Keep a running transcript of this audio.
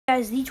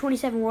Guys, the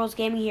 27 Worlds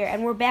Gaming here,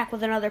 and we're back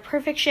with another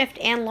perfect shift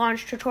and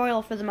launch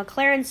tutorial for the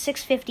Mclaren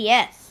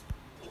 650S.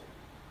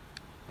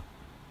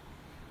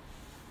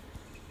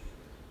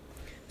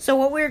 So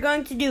what we're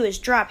going to do is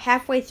drop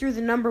halfway through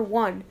the number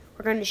 1.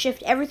 We're going to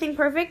shift everything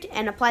perfect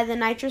and apply the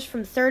nitrous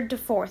from 3rd to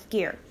 4th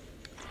gear.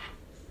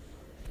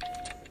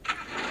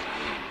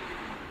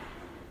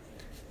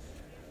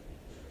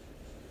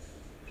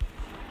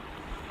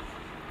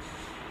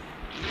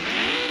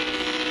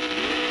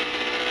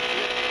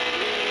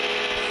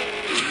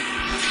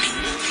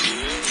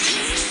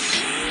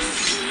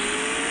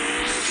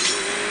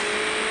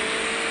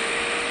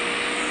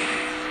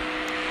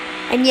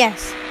 And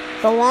yes,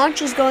 the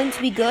launch is going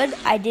to be good.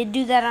 I did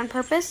do that on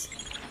purpose.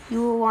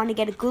 You will want to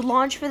get a good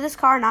launch for this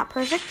car, not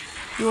perfect.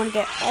 You want to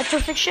get all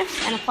perfect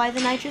shifts and apply the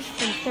nitrous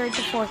from 3rd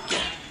to 4th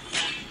gear.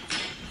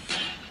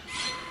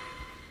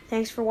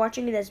 Thanks for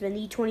watching. It has been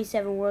the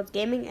 27 Worlds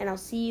Gaming, and I'll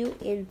see you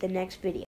in the next video.